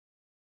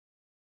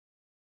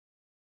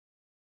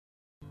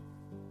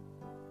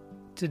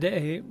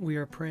Today we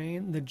are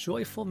praying the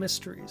joyful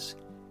mysteries,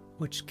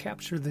 which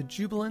capture the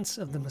jubilance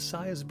of the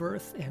Messiah's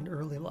birth and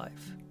early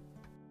life.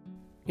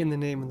 In the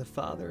name of the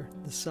Father,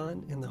 the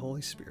Son, and the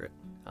Holy Spirit.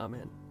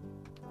 Amen.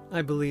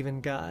 I believe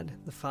in God,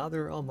 the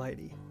Father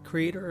Almighty,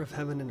 creator of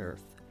heaven and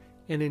earth,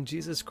 and in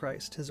Jesus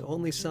Christ, his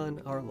only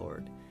Son, our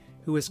Lord,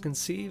 who was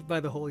conceived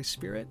by the Holy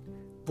Spirit,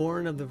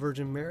 born of the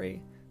Virgin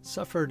Mary,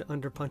 suffered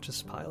under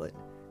Pontius Pilate,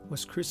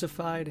 was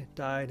crucified,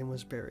 died, and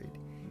was buried.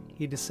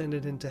 He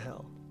descended into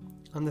hell.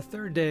 On the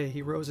third day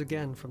he rose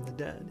again from the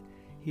dead.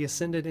 He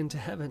ascended into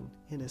heaven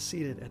and is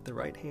seated at the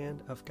right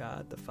hand of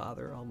God the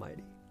Father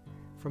Almighty.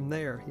 From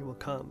there he will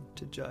come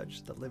to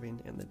judge the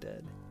living and the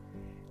dead.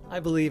 I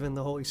believe in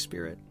the Holy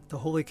Spirit, the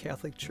Holy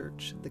Catholic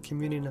Church, the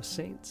communion of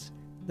saints,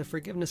 the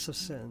forgiveness of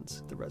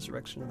sins, the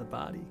resurrection of the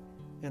body,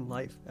 and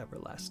life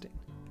everlasting.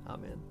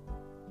 Amen.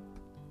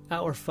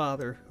 Our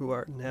Father, who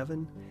art in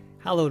heaven,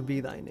 hallowed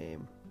be thy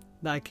name.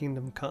 Thy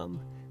kingdom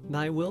come,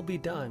 thy will be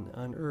done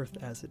on earth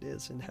as it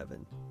is in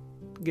heaven.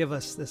 Give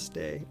us this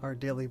day our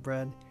daily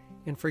bread,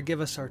 and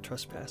forgive us our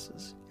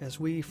trespasses,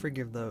 as we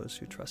forgive those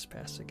who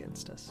trespass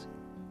against us.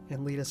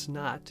 And lead us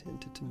not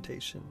into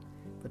temptation,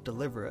 but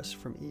deliver us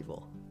from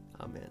evil.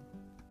 Amen.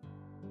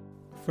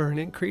 For an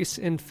increase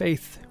in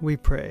faith, we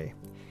pray.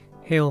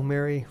 Hail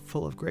Mary,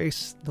 full of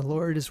grace, the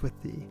Lord is with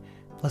thee.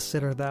 Blessed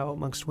art thou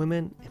amongst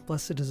women, and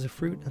blessed is the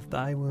fruit of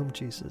thy womb,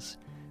 Jesus.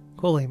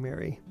 Holy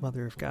Mary,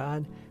 Mother of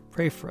God,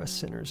 pray for us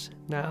sinners,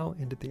 now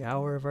and at the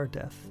hour of our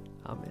death.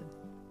 Amen.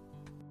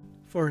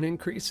 For an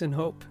increase in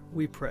hope,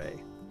 we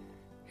pray.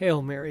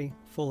 Hail Mary,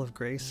 full of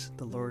grace,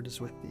 the Lord is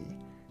with thee.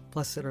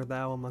 Blessed art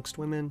thou amongst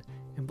women,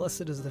 and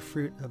blessed is the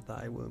fruit of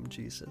thy womb,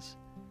 Jesus.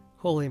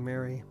 Holy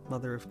Mary,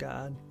 Mother of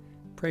God,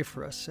 pray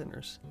for us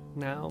sinners,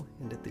 now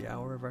and at the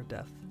hour of our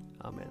death.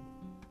 Amen.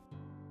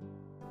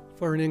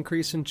 For an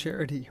increase in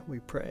charity, we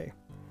pray.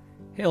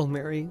 Hail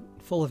Mary,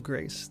 full of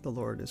grace, the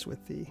Lord is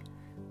with thee.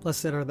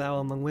 Blessed art thou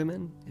among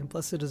women, and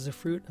blessed is the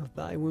fruit of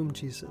thy womb,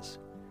 Jesus.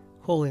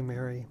 Holy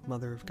Mary,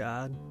 Mother of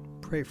God,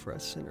 pray for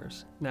us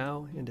sinners,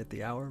 now and at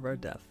the hour of our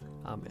death.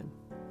 Amen.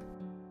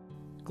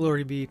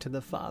 Glory be to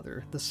the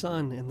Father, the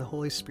Son, and the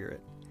Holy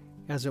Spirit,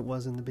 as it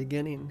was in the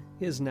beginning,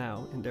 is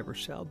now, and ever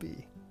shall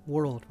be,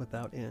 world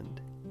without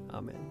end.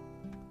 Amen.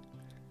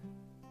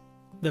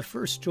 The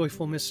first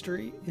joyful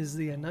mystery is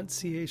the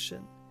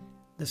Annunciation.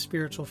 The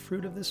spiritual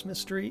fruit of this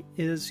mystery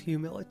is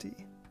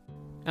humility.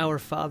 Our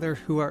Father,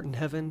 who art in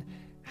heaven,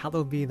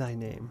 hallowed be thy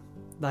name.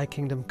 Thy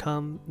kingdom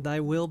come, thy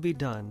will be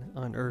done,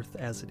 on earth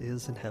as it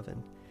is in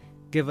heaven.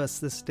 Give us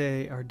this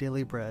day our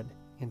daily bread,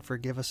 and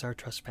forgive us our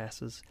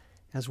trespasses,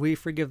 as we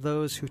forgive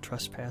those who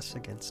trespass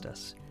against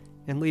us.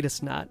 And lead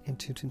us not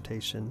into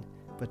temptation,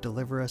 but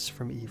deliver us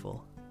from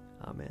evil.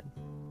 Amen.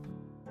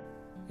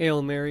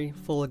 Hail Mary,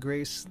 full of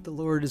grace, the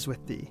Lord is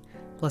with thee.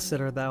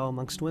 Blessed art thou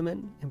amongst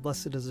women, and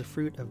blessed is the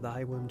fruit of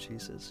thy womb,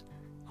 Jesus.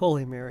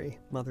 Holy Mary,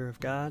 Mother of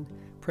God,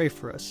 pray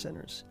for us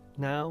sinners,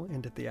 now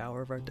and at the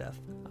hour of our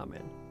death.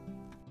 Amen.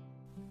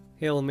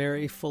 Hail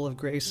Mary, full of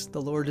grace,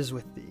 the Lord is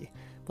with thee.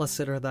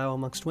 Blessed art thou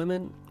amongst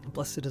women, and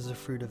blessed is the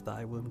fruit of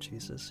thy womb,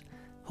 Jesus.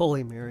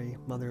 Holy Mary,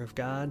 Mother of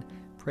God,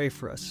 pray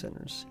for us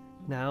sinners,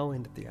 now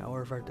and at the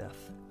hour of our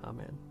death.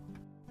 Amen.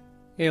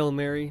 Hail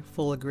Mary,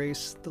 full of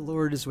grace, the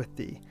Lord is with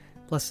thee.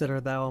 Blessed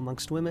art thou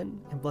amongst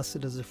women, and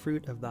blessed is the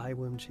fruit of thy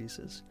womb,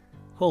 Jesus.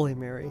 Holy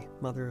Mary,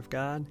 Mother of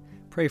God,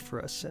 pray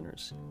for us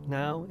sinners,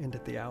 now and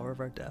at the hour of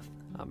our death.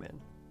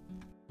 Amen.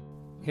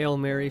 Hail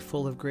Mary,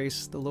 full of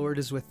grace, the Lord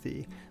is with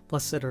thee.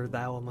 Blessed art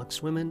thou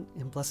amongst women,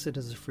 and blessed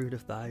is the fruit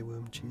of thy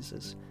womb,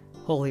 Jesus.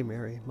 Holy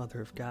Mary,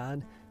 Mother of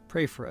God,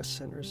 pray for us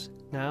sinners,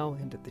 now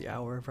and at the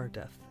hour of our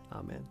death.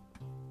 Amen.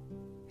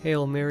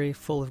 Hail Mary,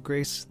 full of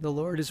grace, the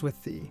Lord is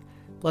with thee.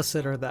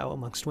 Blessed art thou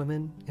amongst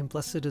women, and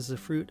blessed is the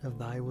fruit of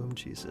thy womb,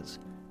 Jesus.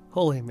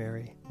 Holy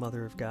Mary,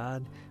 Mother of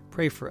God,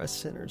 pray for us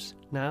sinners,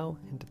 now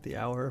and at the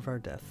hour of our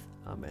death.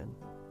 Amen.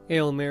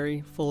 Hail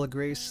Mary, full of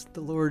grace,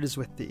 the Lord is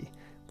with thee.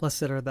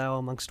 Blessed art thou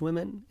amongst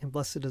women, and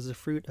blessed is the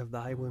fruit of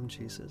thy womb,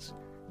 Jesus.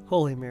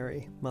 Holy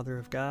Mary, Mother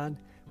of God,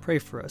 pray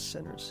for us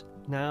sinners,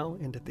 now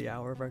and at the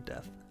hour of our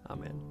death.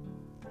 Amen.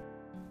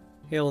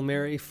 Hail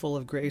Mary, full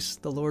of grace,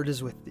 the Lord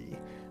is with thee.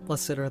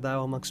 Blessed art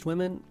thou amongst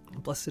women,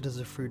 and blessed is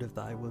the fruit of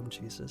thy womb,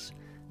 Jesus.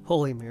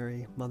 Holy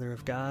Mary, Mother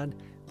of God,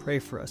 pray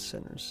for us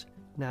sinners,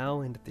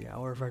 now and at the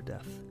hour of our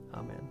death.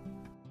 Amen.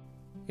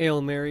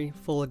 Hail Mary,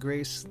 full of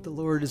grace, the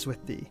Lord is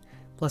with thee.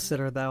 Blessed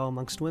art thou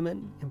amongst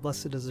women, and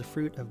blessed is the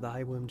fruit of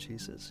thy womb,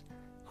 Jesus.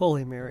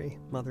 Holy Mary,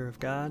 Mother of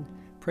God,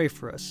 pray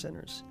for us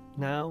sinners,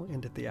 now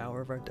and at the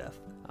hour of our death.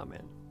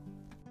 Amen.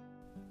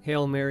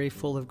 Hail Mary,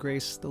 full of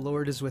grace, the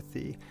Lord is with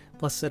thee.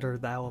 Blessed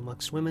art thou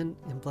amongst women,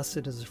 and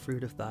blessed is the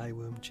fruit of thy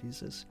womb,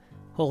 Jesus.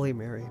 Holy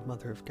Mary,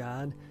 Mother of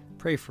God,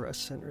 pray for us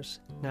sinners,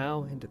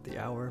 now and at the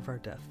hour of our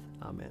death.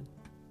 Amen.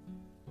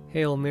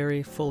 Hail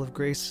Mary, full of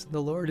grace,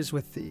 the Lord is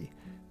with thee.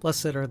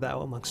 Blessed art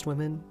thou amongst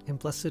women, and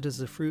blessed is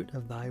the fruit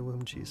of thy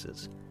womb,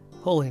 Jesus.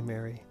 Holy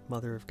Mary,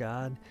 Mother of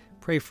God,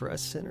 pray for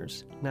us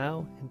sinners,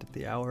 now and at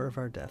the hour of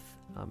our death.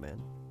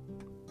 Amen.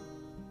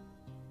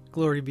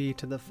 Glory be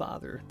to the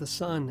Father, the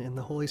Son, and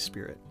the Holy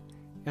Spirit,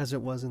 as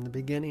it was in the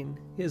beginning,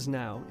 is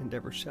now, and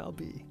ever shall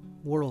be,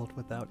 world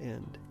without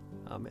end.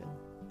 Amen.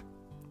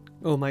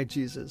 O my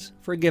Jesus,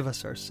 forgive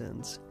us our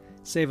sins,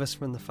 save us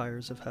from the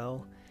fires of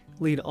hell,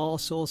 lead all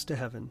souls to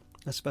heaven,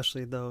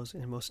 especially those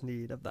in most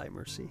need of thy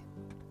mercy.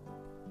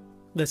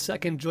 The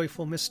second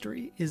joyful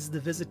mystery is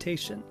the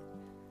Visitation.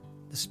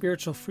 The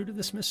spiritual fruit of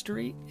this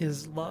mystery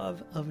is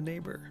love of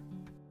neighbor.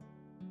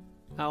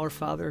 Our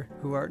Father,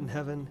 who art in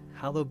heaven,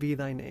 hallowed be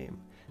thy name.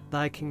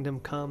 Thy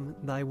kingdom come,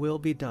 thy will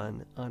be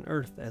done, on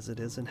earth as it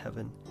is in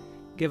heaven.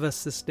 Give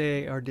us this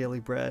day our daily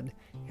bread,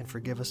 and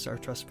forgive us our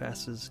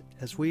trespasses,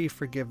 as we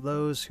forgive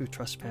those who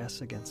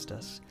trespass against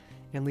us.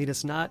 And lead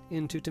us not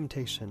into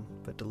temptation,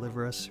 but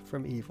deliver us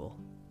from evil.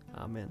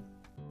 Amen.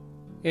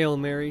 Hail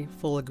Mary,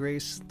 full of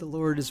grace, the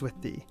Lord is with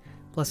thee.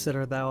 Blessed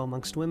art thou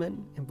amongst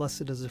women, and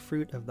blessed is the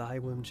fruit of thy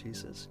womb,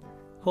 Jesus.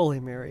 Holy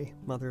Mary,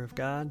 Mother of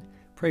God,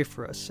 pray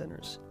for us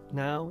sinners,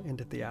 now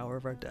and at the hour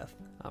of our death.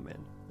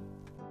 Amen.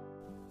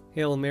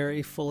 Hail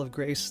Mary, full of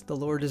grace, the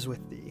Lord is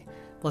with thee.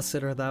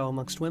 Blessed art thou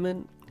amongst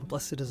women, and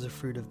blessed is the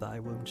fruit of thy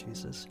womb,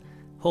 Jesus.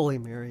 Holy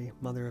Mary,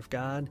 Mother of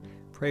God,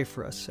 pray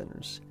for us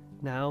sinners,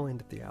 now and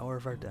at the hour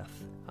of our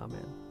death.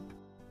 Amen.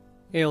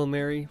 Hail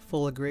Mary,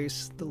 full of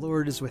grace, the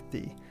Lord is with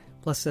thee.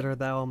 Blessed art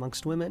thou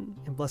amongst women,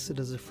 and blessed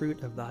is the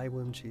fruit of thy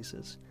womb,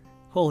 Jesus.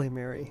 Holy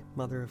Mary,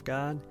 Mother of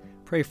God,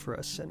 pray for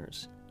us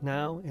sinners,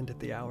 now and at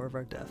the hour of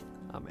our death.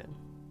 Amen.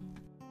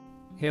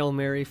 Hail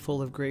Mary,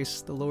 full of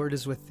grace, the Lord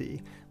is with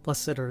thee.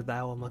 Blessed art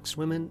thou amongst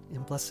women,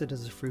 and blessed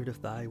is the fruit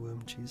of thy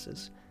womb,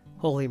 Jesus.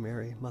 Holy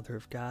Mary, Mother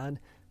of God,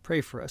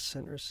 pray for us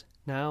sinners,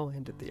 now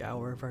and at the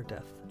hour of our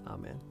death.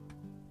 Amen.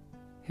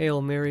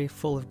 Hail Mary,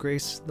 full of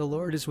grace, the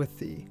Lord is with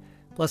thee.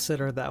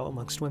 Blessed art thou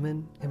amongst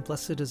women, and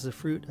blessed is the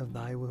fruit of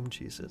thy womb,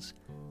 Jesus.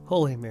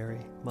 Holy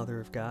Mary, Mother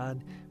of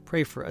God,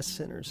 pray for us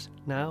sinners,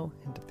 now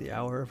and at the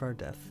hour of our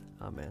death.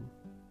 Amen.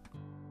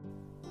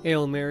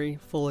 Hail Mary,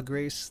 full of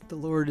grace, the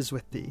Lord is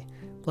with thee.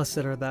 Blessed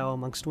art thou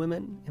amongst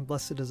women, and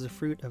blessed is the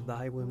fruit of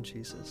thy womb,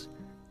 Jesus.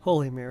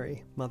 Holy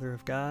Mary, Mother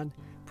of God,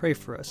 pray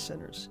for us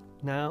sinners,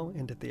 now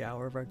and at the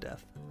hour of our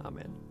death.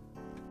 Amen.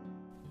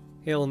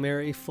 Hail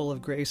Mary, full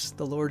of grace,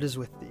 the Lord is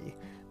with thee.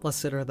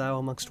 Blessed art thou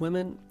amongst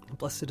women, and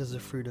blessed is the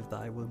fruit of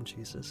thy womb,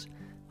 Jesus.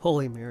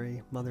 Holy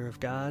Mary, Mother of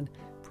God,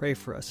 pray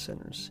for us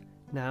sinners,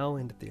 now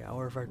and at the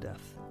hour of our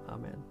death.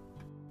 Amen.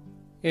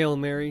 Hail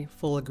Mary,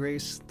 full of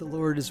grace, the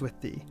Lord is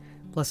with thee.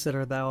 Blessed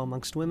art thou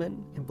amongst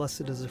women, and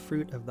blessed is the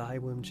fruit of thy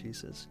womb,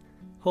 Jesus.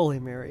 Holy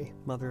Mary,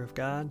 Mother of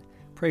God,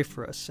 pray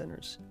for us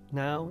sinners,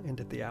 now and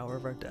at the hour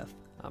of our death.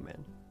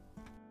 Amen.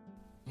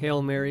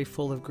 Hail Mary,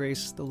 full of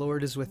grace, the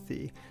Lord is with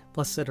thee.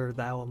 Blessed art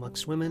thou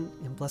amongst women,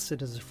 and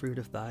blessed is the fruit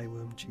of thy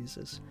womb,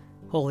 Jesus.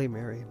 Holy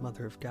Mary,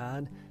 Mother of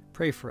God,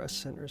 pray for us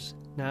sinners,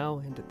 now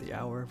and at the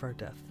hour of our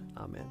death.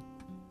 Amen.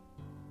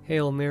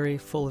 Hail Mary,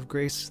 full of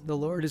grace, the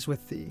Lord is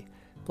with thee.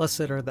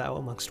 Blessed art thou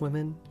amongst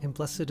women, and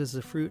blessed is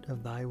the fruit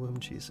of thy womb,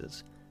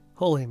 Jesus.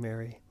 Holy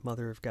Mary,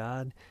 Mother of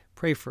God,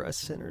 pray for us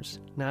sinners,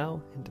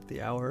 now and at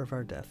the hour of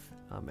our death.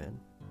 Amen.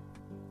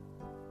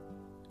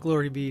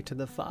 Glory be to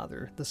the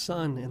Father, the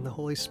Son, and the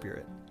Holy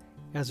Spirit,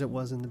 as it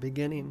was in the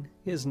beginning,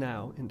 is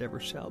now, and ever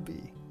shall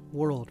be,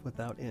 world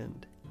without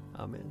end.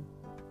 Amen.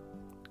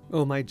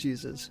 O my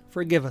Jesus,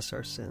 forgive us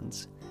our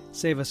sins,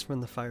 save us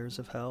from the fires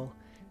of hell,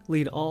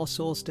 lead all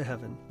souls to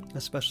heaven,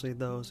 especially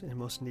those in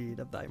most need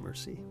of thy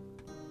mercy.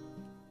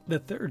 The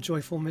third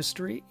joyful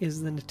mystery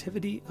is the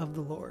Nativity of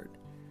the Lord.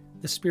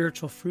 The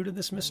spiritual fruit of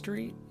this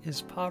mystery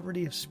is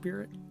poverty of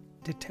spirit,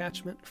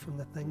 detachment from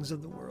the things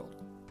of the world.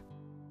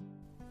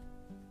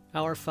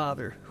 Our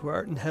Father, who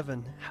art in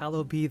heaven,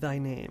 hallowed be thy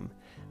name.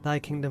 Thy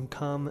kingdom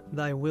come,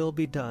 thy will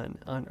be done,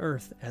 on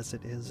earth as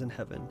it is in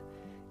heaven.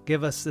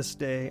 Give us this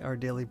day our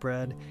daily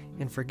bread,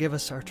 and forgive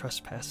us our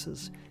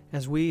trespasses,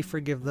 as we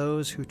forgive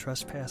those who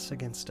trespass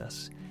against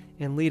us.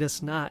 And lead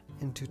us not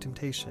into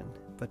temptation,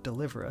 but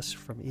deliver us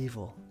from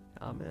evil.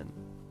 Amen.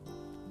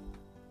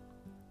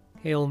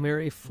 Hail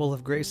Mary, full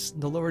of grace,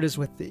 the Lord is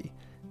with thee.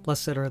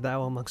 Blessed art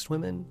thou amongst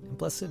women, and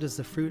blessed is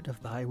the fruit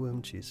of thy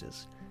womb,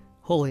 Jesus.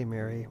 Holy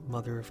Mary,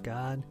 Mother of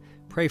God,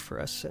 pray for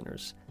us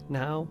sinners,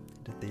 now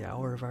and at the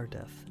hour of our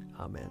death.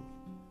 Amen.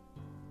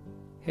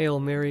 Hail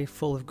Mary,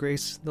 full of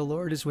grace, the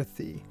Lord is with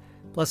thee.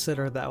 Blessed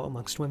art thou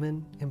amongst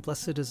women, and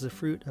blessed is the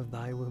fruit of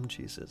thy womb,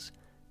 Jesus.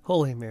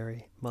 Holy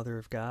Mary, Mother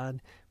of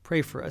God,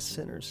 pray for us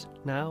sinners,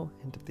 now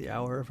and at the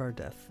hour of our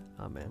death.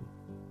 Amen.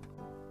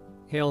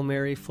 Hail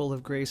Mary, full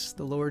of grace,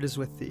 the Lord is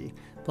with thee.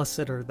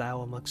 Blessed art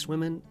thou amongst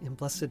women, and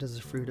blessed is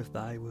the fruit of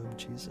thy womb,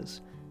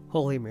 Jesus.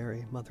 Holy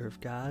Mary, Mother of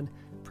God,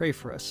 pray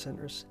for us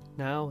sinners,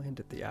 now and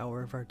at the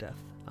hour of our death.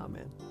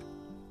 Amen.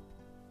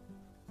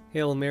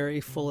 Hail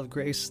Mary, full of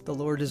grace, the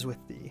Lord is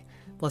with thee.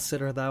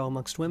 Blessed art thou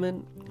amongst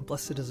women, and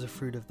blessed is the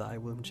fruit of thy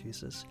womb,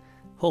 Jesus.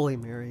 Holy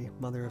Mary,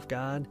 Mother of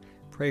God,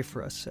 pray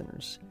for us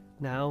sinners,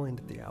 now and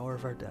at the hour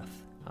of our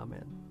death.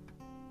 Amen.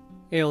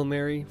 Hail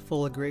Mary,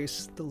 full of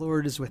grace, the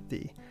Lord is with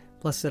thee.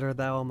 Blessed art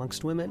thou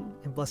amongst women,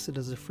 and blessed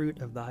is the fruit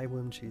of thy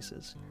womb,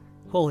 Jesus.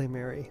 Holy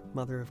Mary,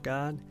 Mother of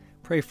God,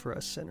 pray for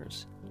us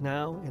sinners,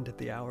 now and at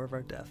the hour of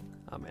our death.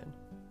 Amen.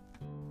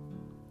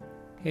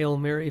 Hail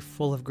Mary,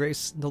 full of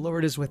grace, the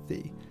Lord is with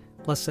thee.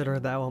 Blessed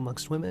art thou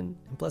amongst women,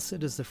 and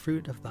blessed is the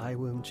fruit of thy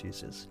womb,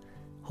 Jesus.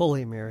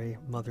 Holy Mary,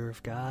 Mother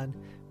of God,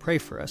 pray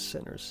for us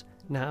sinners,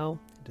 now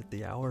and at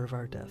the hour of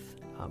our death.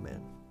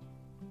 Amen.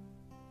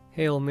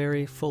 Hail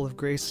Mary, full of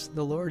grace,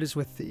 the Lord is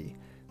with thee.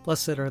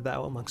 Blessed art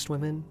thou amongst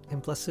women,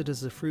 and blessed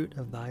is the fruit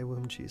of thy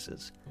womb,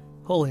 Jesus.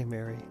 Holy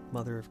Mary,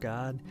 Mother of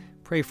God,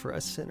 pray for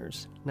us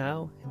sinners,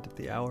 now and at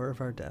the hour of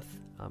our death.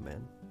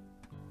 Amen.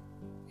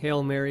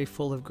 Hail Mary,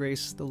 full of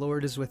grace, the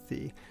Lord is with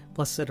thee.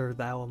 Blessed art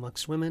thou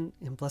amongst women,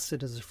 and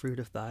blessed is the fruit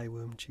of thy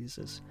womb,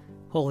 Jesus.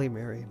 Holy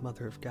Mary,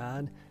 Mother of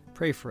God,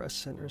 pray for us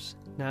sinners,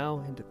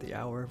 now and at the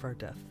hour of our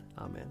death.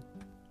 Amen.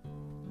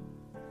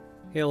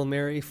 Hail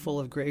Mary,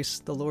 full of grace,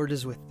 the Lord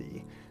is with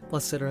thee.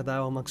 Blessed art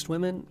thou amongst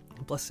women,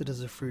 and blessed is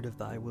the fruit of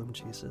thy womb,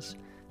 Jesus.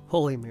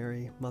 Holy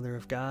Mary, Mother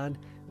of God,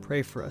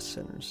 pray for us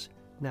sinners,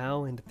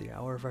 now and at the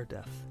hour of our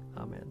death.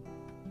 Amen.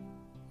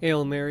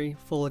 Hail Mary,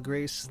 full of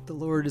grace, the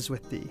Lord is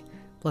with thee.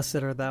 Blessed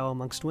art thou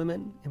amongst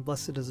women, and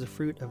blessed is the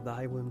fruit of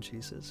thy womb,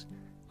 Jesus.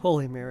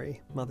 Holy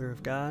Mary, Mother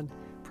of God,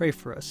 pray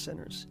for us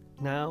sinners,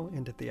 now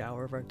and at the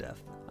hour of our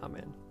death.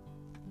 Amen.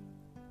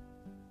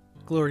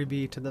 Glory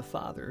be to the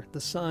Father,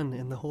 the Son,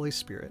 and the Holy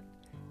Spirit,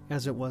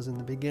 as it was in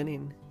the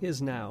beginning,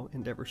 is now,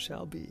 and ever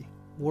shall be,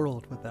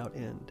 world without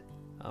end.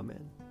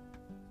 Amen.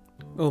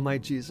 O my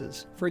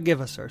Jesus,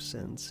 forgive us our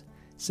sins,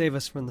 save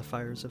us from the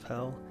fires of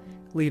hell,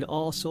 lead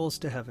all souls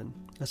to heaven,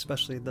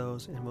 especially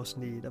those in most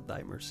need of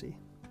thy mercy.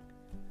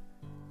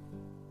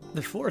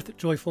 The fourth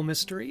joyful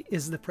mystery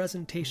is the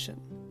presentation.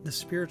 The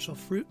spiritual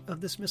fruit of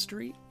this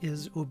mystery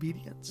is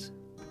obedience.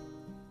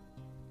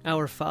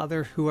 Our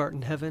Father, who art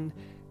in heaven,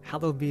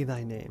 hallowed be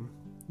thy name.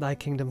 Thy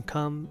kingdom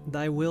come,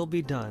 thy will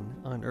be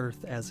done, on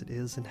earth as it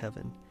is in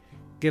heaven.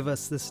 Give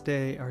us this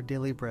day our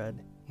daily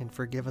bread, and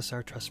forgive us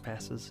our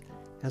trespasses,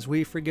 as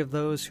we forgive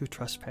those who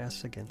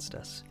trespass against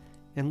us.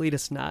 And lead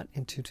us not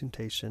into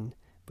temptation,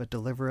 but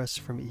deliver us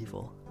from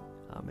evil.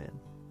 Amen.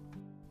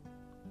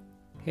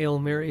 Hail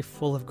Mary,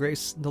 full of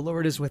grace, the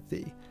Lord is with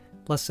thee.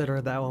 Blessed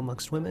art thou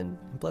amongst women,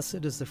 and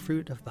blessed is the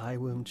fruit of thy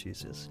womb,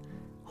 Jesus.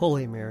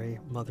 Holy Mary,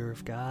 Mother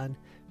of God,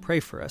 pray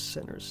for us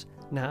sinners,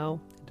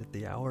 now and at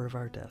the hour of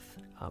our death.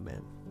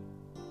 Amen.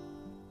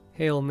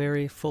 Hail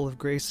Mary, full of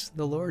grace,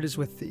 the Lord is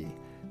with thee.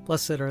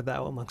 Blessed art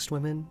thou amongst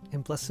women,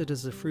 and blessed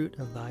is the fruit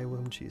of thy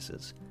womb,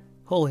 Jesus.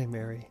 Holy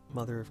Mary,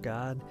 Mother of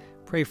God,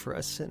 pray for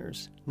us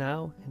sinners,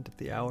 now and at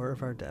the hour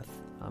of our death.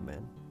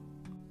 Amen.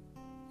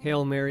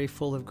 Hail Mary,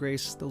 full of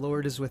grace, the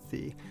Lord is with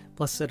thee.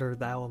 Blessed art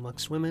thou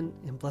amongst women,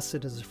 and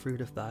blessed is the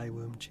fruit of thy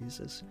womb,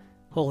 Jesus.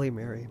 Holy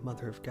Mary,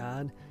 Mother of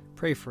God,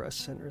 pray for us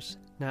sinners,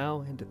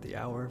 now and at the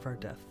hour of our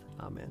death.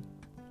 Amen.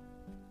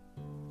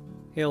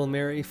 Hail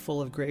Mary,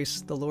 full of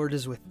grace, the Lord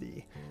is with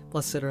thee.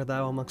 Blessed art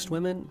thou amongst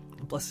women,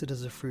 and blessed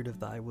is the fruit of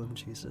thy womb,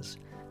 Jesus.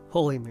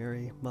 Holy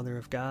Mary, Mother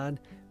of God,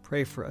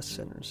 pray for us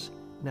sinners,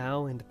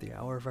 now and at the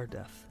hour of our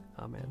death.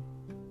 Amen.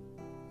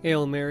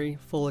 Hail Mary,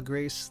 full of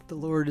grace, the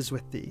Lord is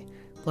with thee.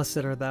 Blessed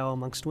art thou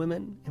amongst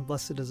women, and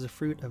blessed is the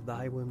fruit of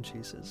thy womb,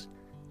 Jesus.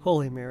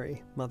 Holy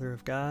Mary, Mother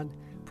of God,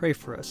 pray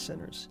for us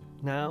sinners,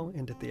 now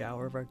and at the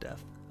hour of our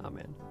death.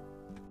 Amen.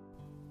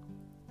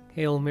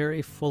 Hail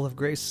Mary, full of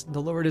grace,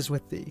 the Lord is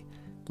with thee.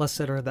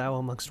 Blessed art thou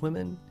amongst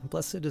women, and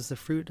blessed is the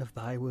fruit of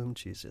thy womb,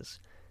 Jesus.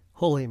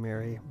 Holy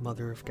Mary,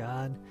 Mother of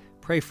God,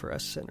 pray for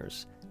us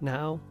sinners,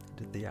 now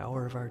and at the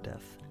hour of our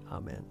death.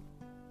 Amen.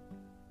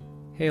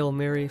 Hail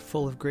Mary,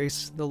 full of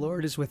grace, the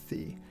Lord is with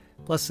thee.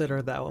 Blessed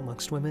art thou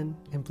amongst women,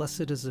 and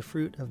blessed is the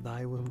fruit of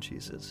thy womb,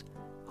 Jesus.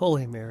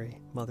 Holy Mary,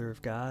 Mother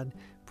of God,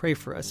 pray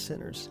for us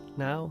sinners,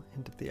 now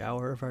and at the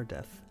hour of our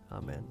death.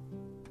 Amen.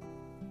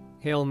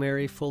 Hail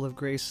Mary, full of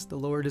grace, the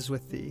Lord is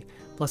with thee.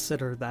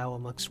 Blessed art thou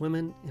amongst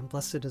women, and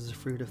blessed is the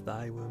fruit of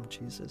thy womb,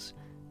 Jesus.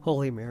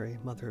 Holy Mary,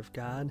 Mother of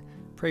God,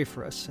 pray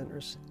for us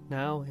sinners,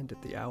 now and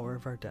at the hour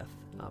of our death.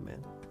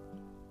 Amen.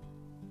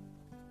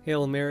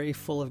 Hail Mary,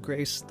 full of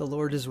grace, the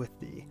Lord is with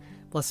thee.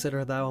 Blessed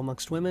art thou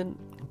amongst women,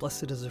 and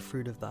blessed is the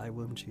fruit of thy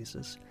womb,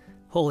 Jesus.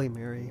 Holy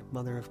Mary,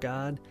 Mother of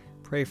God,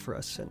 pray for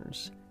us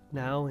sinners,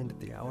 now and at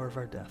the hour of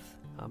our death.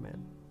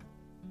 Amen.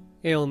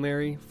 Hail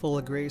Mary, full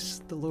of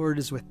grace, the Lord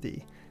is with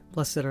thee.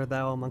 Blessed art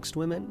thou amongst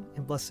women,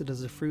 and blessed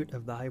is the fruit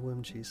of thy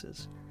womb,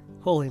 Jesus.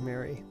 Holy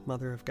Mary,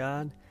 Mother of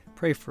God,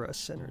 pray for us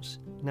sinners,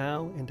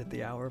 now and at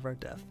the hour of our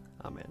death.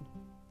 Amen.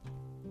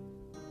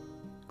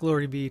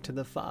 Glory be to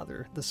the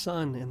Father, the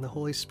Son, and the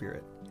Holy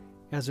Spirit,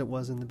 as it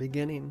was in the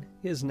beginning,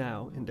 is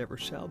now, and ever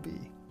shall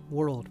be,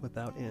 world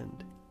without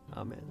end.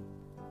 Amen.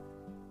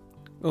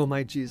 O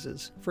my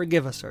Jesus,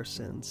 forgive us our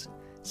sins,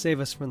 save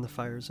us from the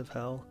fires of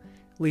hell,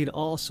 lead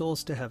all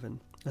souls to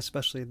heaven,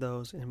 especially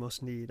those in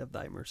most need of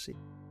thy mercy.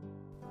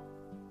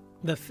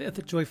 The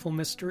fifth joyful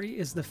mystery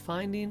is the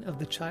finding of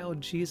the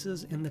child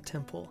Jesus in the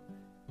temple.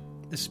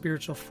 The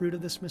spiritual fruit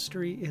of this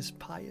mystery is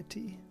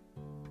piety.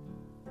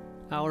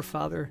 Our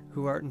Father,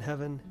 who art in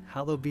heaven,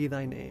 hallowed be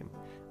thy name.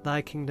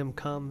 Thy kingdom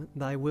come,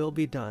 thy will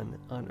be done,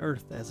 on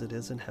earth as it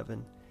is in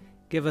heaven.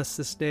 Give us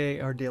this day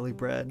our daily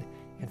bread,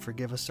 and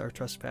forgive us our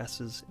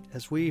trespasses,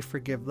 as we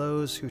forgive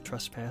those who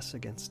trespass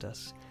against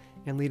us.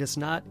 and lead us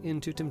not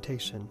into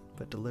temptation,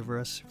 but deliver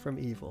us from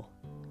evil.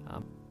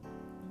 Amen.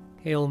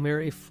 Hail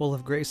Mary, full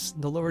of grace,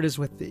 the Lord is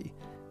with thee.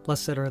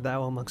 Blessed art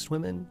thou amongst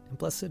women, and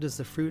blessed is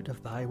the fruit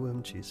of thy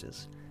womb,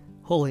 Jesus.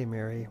 Holy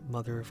Mary,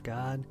 Mother of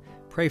God,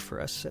 pray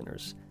for us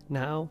sinners,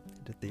 now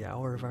and at the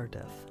hour of our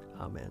death.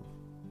 Amen.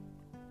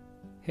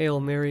 Hail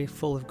Mary,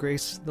 full of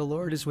grace, the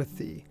Lord is with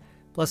thee.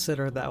 Blessed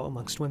art thou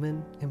amongst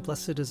women, and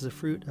blessed is the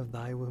fruit of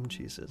thy womb,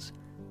 Jesus.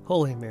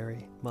 Holy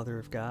Mary, Mother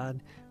of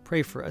God,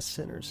 pray for us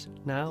sinners,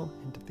 now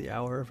and at the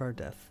hour of our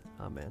death.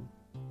 Amen.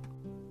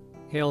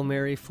 Hail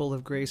Mary, full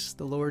of grace,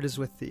 the Lord is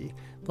with thee.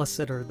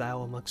 Blessed art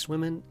thou amongst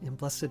women, and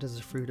blessed is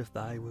the fruit of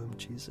thy womb,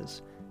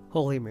 Jesus.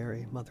 Holy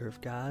Mary, Mother of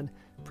God,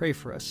 pray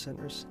for us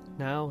sinners,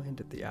 now and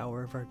at the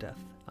hour of our death.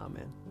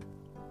 Amen.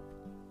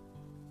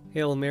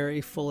 Hail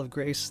Mary, full of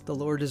grace, the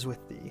Lord is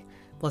with thee.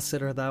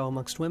 Blessed art thou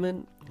amongst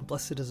women, and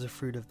blessed is the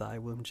fruit of thy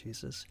womb,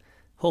 Jesus.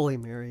 Holy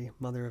Mary,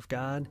 Mother of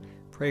God,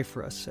 pray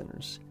for us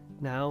sinners,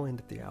 now and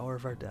at the hour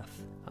of our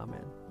death.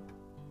 Amen.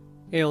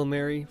 Hail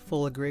Mary,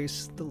 full of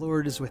grace, the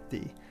Lord is with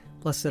thee.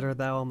 Blessed art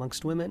thou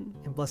amongst women,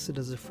 and blessed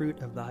is the fruit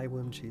of thy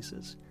womb,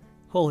 Jesus.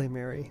 Holy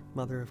Mary,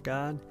 Mother of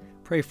God,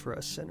 pray for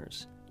us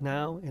sinners,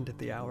 now and at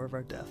the hour of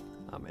our death.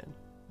 Amen.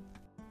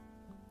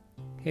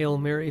 Hail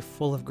Mary,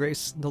 full of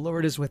grace, the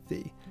Lord is with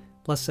thee.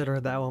 Blessed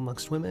art thou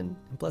amongst women,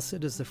 and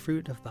blessed is the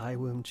fruit of thy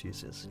womb,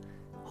 Jesus.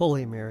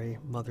 Holy Mary,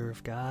 Mother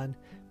of God,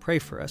 pray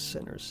for us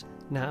sinners,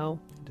 now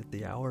and at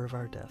the hour of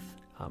our death.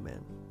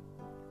 Amen.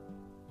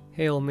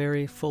 Hail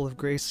Mary, full of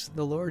grace,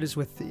 the Lord is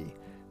with thee.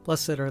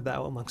 Blessed art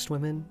thou amongst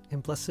women,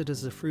 and blessed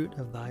is the fruit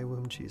of thy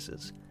womb,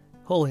 Jesus.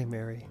 Holy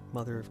Mary,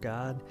 Mother of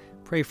God,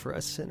 pray for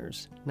us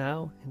sinners,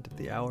 now and at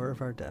the hour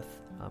of our death.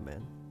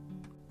 Amen.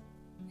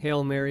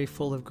 Hail Mary,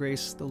 full of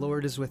grace, the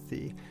Lord is with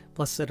thee.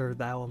 Blessed art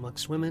thou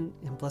amongst women,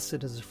 and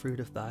blessed is the fruit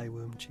of thy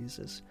womb,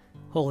 Jesus.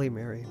 Holy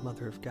Mary,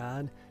 Mother of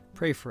God,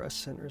 pray for us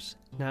sinners,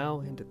 now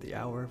and at the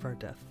hour of our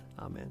death.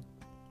 Amen.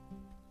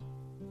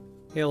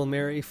 Hail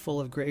Mary, full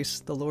of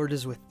grace, the Lord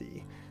is with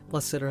thee.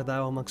 Blessed art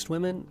thou amongst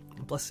women,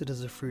 and blessed is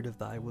the fruit of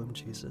thy womb,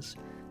 Jesus.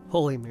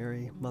 Holy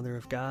Mary, Mother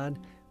of God,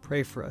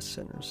 pray for us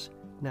sinners,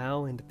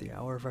 now and at the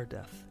hour of our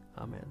death.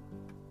 Amen.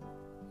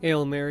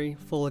 Hail Mary,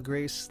 full of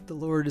grace, the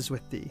Lord is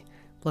with thee.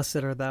 Blessed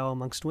art thou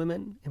amongst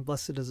women, and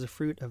blessed is the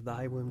fruit of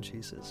thy womb,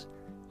 Jesus.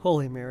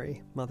 Holy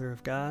Mary, Mother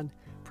of God,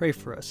 pray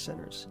for us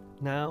sinners,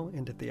 now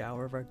and at the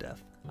hour of our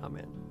death.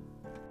 Amen.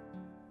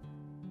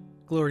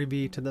 Glory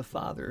be to the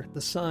Father,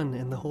 the Son,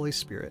 and the Holy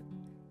Spirit,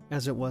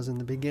 as it was in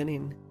the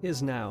beginning,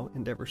 is now,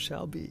 and ever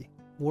shall be,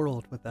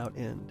 world without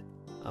end.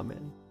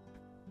 Amen.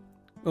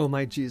 O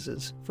my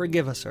Jesus,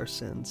 forgive us our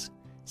sins,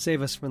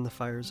 save us from the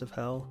fires of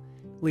hell,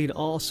 lead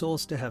all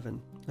souls to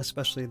heaven,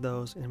 especially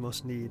those in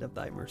most need of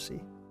thy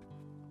mercy.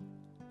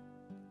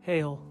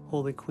 Hail,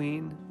 Holy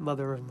Queen,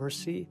 Mother of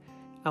Mercy,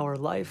 our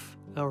life,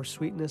 our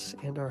sweetness,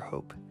 and our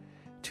hope.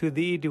 To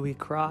thee do we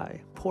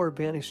cry, poor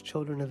banished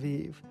children of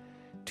Eve.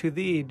 To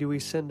thee do we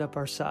send up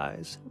our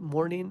sighs,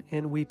 mourning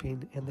and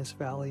weeping in this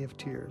valley of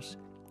tears.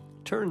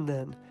 Turn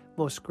then,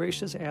 most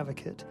gracious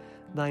Advocate,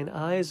 thine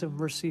eyes of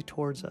mercy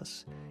towards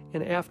us,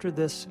 and after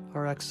this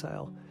our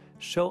exile,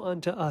 show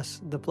unto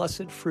us the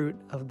blessed fruit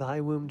of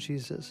thy womb,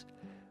 Jesus.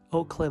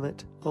 O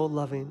clement, O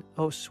loving,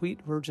 O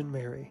sweet Virgin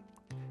Mary,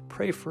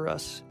 pray for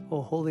us,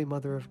 O Holy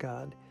Mother of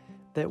God,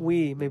 that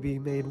we may be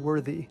made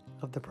worthy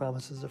of the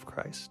promises of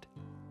Christ.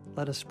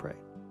 Let us pray.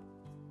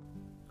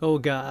 O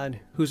God,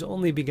 whose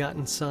only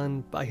begotten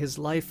Son, by his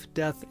life,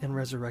 death, and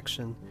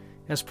resurrection,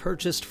 has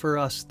purchased for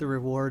us the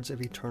rewards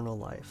of eternal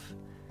life,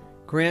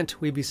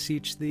 grant, we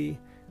beseech thee,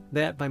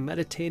 that by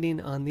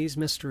meditating on these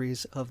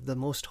mysteries of the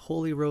most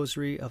holy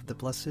Rosary of the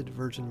Blessed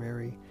Virgin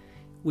Mary,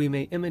 we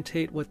may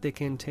imitate what they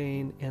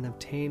contain and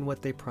obtain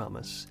what they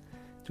promise,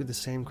 through the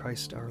same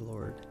Christ our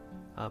Lord.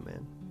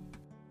 Amen.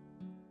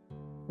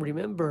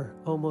 Remember,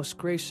 O most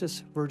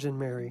gracious Virgin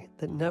Mary,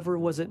 that never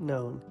was it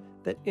known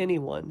that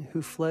anyone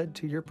who fled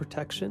to your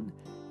protection,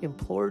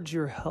 implored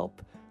your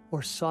help,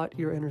 or sought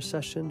your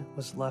intercession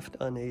was left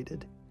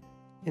unaided.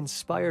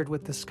 Inspired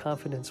with this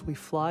confidence, we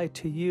fly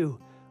to you,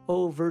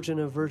 O Virgin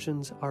of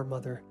Virgins, our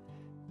Mother.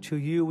 To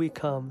you we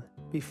come,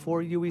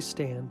 before you we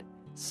stand,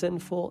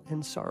 sinful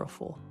and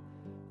sorrowful.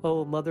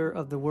 O Mother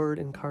of the Word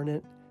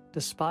incarnate,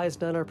 despise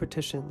not our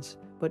petitions,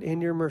 but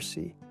in your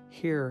mercy,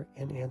 hear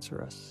and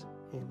answer us.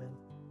 Amen.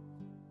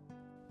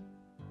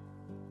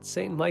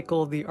 Saint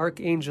Michael the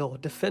Archangel,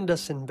 defend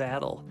us in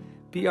battle.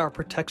 Be our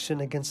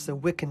protection against the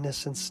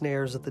wickedness and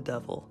snares of the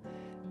devil.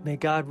 May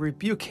God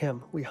rebuke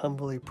him, we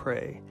humbly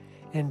pray.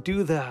 And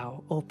do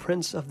thou, O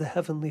Prince of the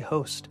heavenly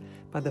host,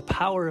 by the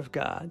power of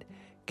God,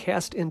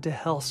 cast into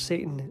hell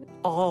Satan and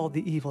all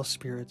the evil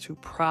spirits who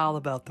prowl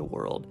about the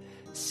world,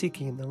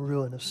 seeking the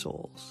ruin of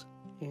souls.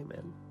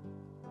 Amen.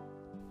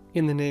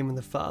 In the name of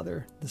the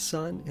Father, the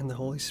Son, and the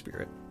Holy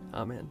Spirit.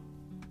 Amen.